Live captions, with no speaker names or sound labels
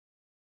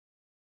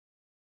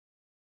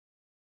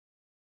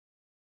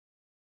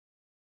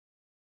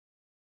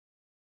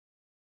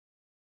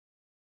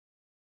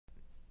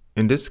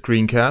In this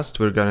screencast,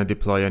 we're going to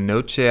deploy a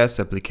Node.js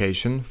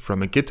application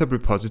from a GitHub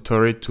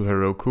repository to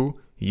Heroku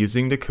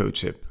using the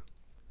Codeship.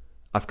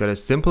 I've got a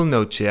simple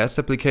Node.js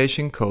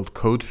application called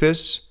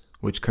Codefish,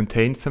 which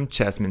contains some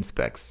Jasmine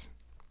specs.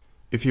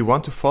 If you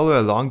want to follow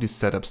along these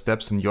setup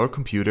steps on your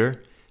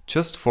computer,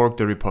 just fork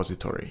the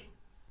repository.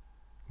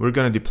 We're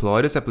going to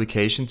deploy this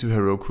application to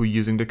Heroku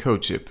using the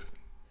Codeship.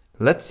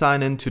 Let's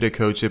sign in to the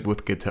Codeship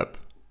with GitHub.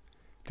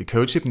 The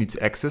Codeship needs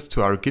access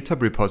to our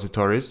GitHub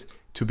repositories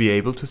to be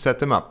able to set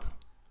them up.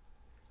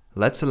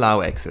 Let's allow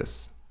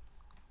access.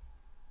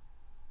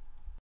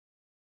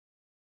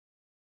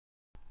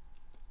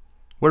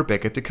 We're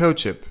back at the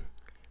Codeship.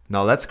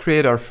 Now let's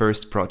create our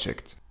first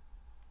project.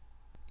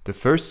 The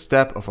first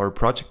step of our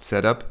project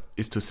setup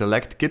is to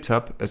select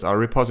GitHub as our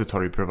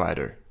repository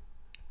provider.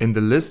 In the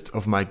list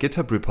of my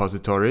GitHub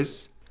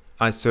repositories,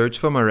 I search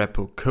for my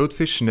repo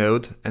Codefish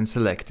Node and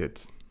select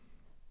it.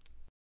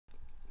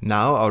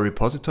 Now our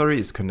repository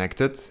is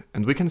connected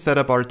and we can set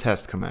up our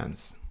test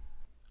commands.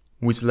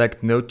 We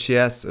select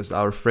Node.js as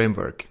our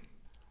framework.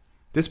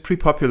 This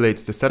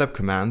pre-populates the setup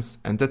commands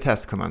and the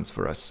test commands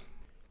for us.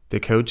 The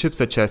Codeship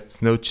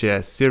suggests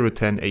Node.js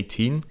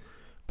 0.10.18,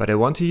 but I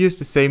want to use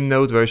the same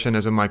Node version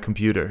as on my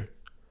computer.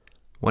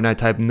 When I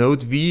type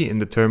Node v in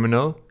the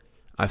terminal,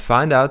 I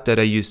find out that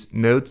I use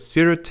Node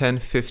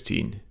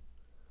 0.10.15.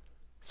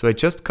 So I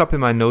just copy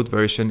my Node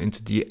version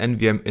into the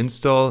nvm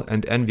install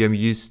and nvm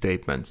use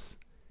statements.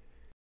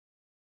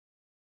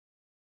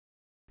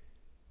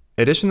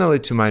 Additionally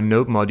to my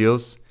Node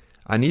modules,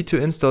 I need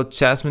to install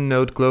Jasmine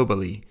Node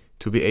globally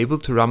to be able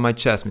to run my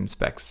Jasmine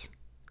specs.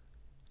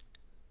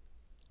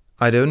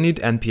 I don't need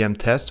npm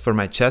test for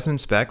my Jasmine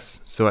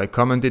specs, so I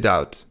comment it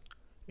out.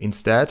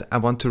 Instead, I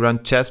want to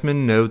run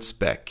Jasmine Node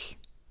spec.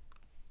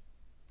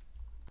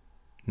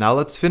 Now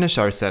let's finish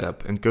our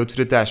setup and go to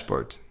the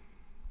dashboard.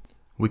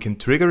 We can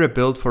trigger a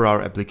build for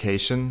our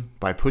application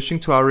by pushing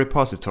to our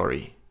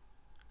repository.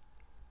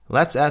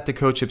 Let's add the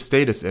Codeship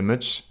status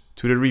image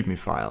to the README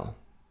file.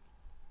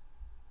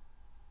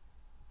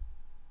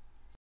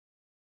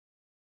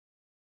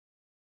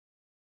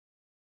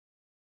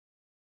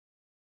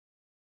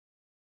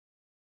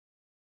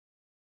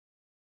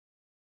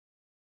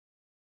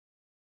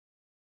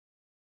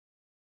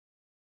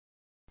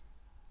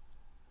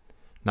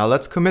 Now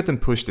let's commit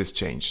and push this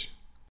change.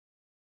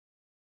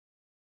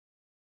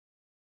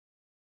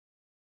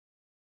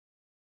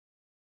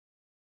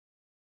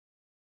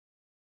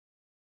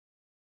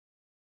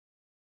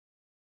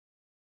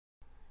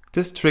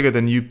 This triggered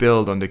a new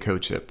build on the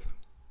Codeship.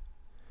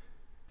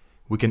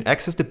 We can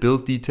access the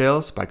build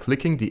details by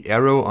clicking the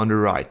arrow on the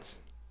right.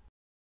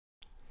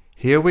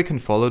 Here we can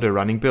follow the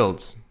running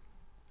builds.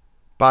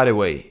 By the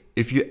way,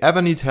 if you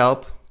ever need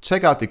help,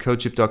 check out the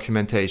Codeship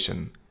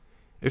documentation.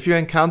 If you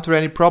encounter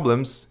any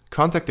problems,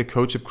 contact the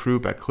Codeship crew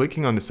by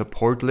clicking on the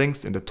support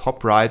links in the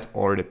top right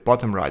or the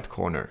bottom right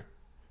corner.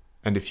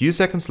 And a few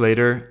seconds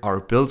later, our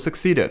build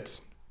succeeded.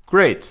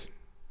 Great!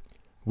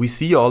 We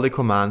see all the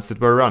commands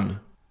that were run.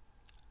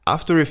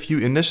 After a few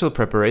initial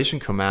preparation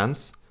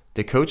commands,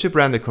 the Codeship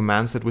ran the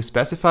commands that we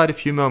specified a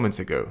few moments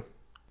ago.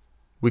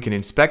 We can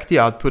inspect the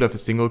output of a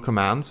single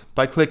command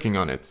by clicking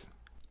on it.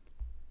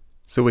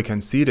 So we can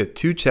see that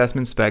 2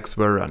 Jasmine specs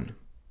were run.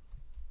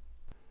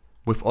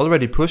 We've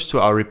already pushed to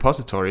our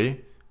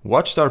repository,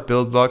 watched our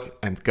build log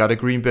and got a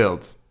green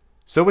build,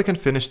 so we can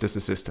finish this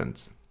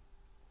assistant.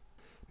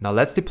 Now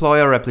let's deploy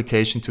our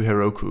application to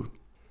Heroku.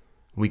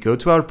 We go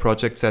to our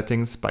project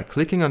settings by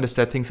clicking on the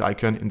settings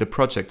icon in the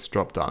projects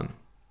dropdown,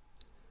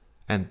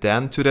 and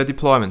then to the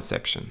deployment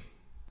section.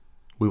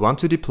 We want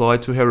to deploy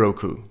to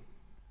Heroku.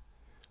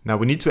 Now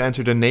we need to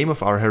enter the name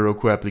of our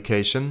Heroku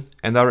application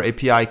and our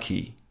API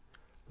key.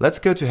 Let's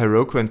go to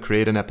Heroku and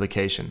create an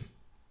application.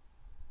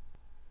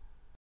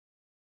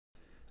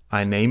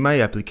 I name my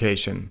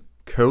application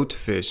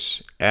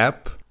Codefish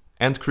App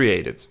and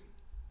create it.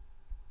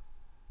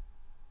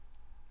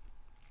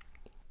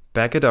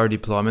 Back at our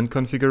deployment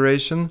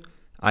configuration,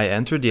 I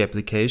enter the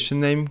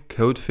application name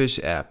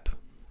Codefish App.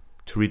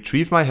 To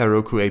retrieve my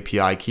Heroku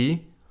API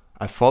key,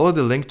 I follow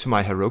the link to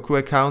my Heroku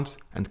account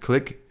and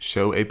click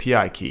Show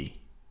API Key.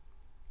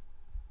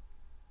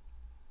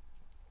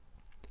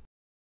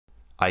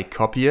 I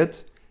copy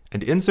it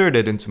and insert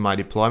it into my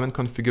deployment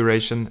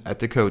configuration at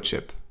the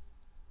Codeship.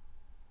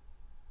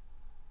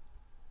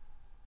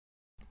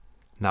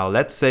 Now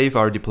let's save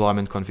our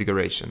deployment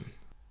configuration.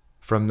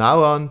 From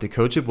now on, the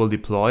Codeship will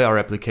deploy our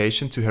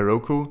application to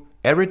Heroku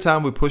every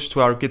time we push to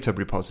our GitHub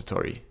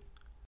repository.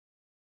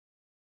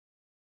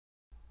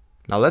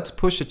 Now let's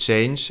push a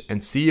change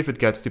and see if it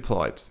gets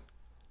deployed.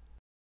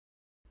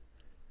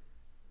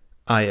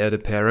 I add a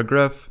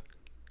paragraph.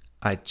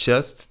 I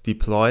just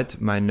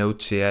deployed my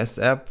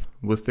Node.js app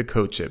with the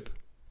Codeship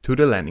to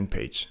the landing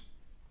page.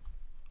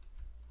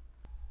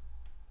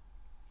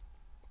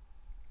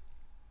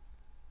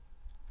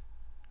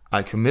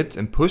 I commit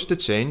and push the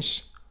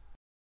change,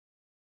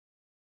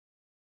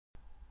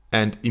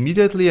 and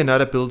immediately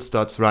another build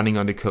starts running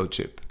on the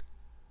Codeship.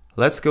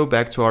 Let's go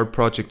back to our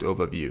project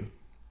overview.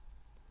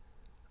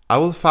 I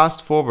will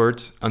fast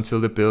forward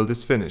until the build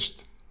is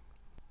finished.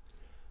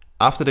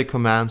 After the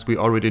commands we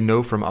already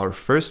know from our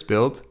first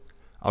build,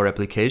 our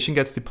application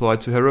gets deployed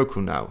to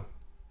Heroku now.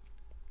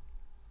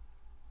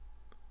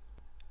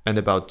 And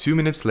about 2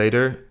 minutes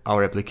later,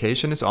 our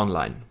application is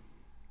online.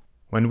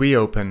 When we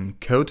open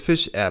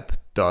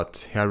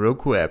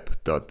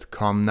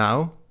codefishapp.herokuapp.com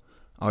now,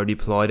 our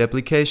deployed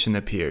application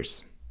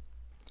appears.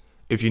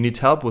 If you need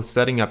help with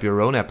setting up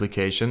your own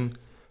application,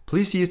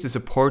 please use the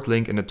support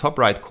link in the top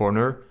right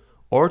corner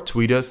or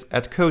tweet us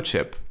at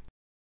Codeship.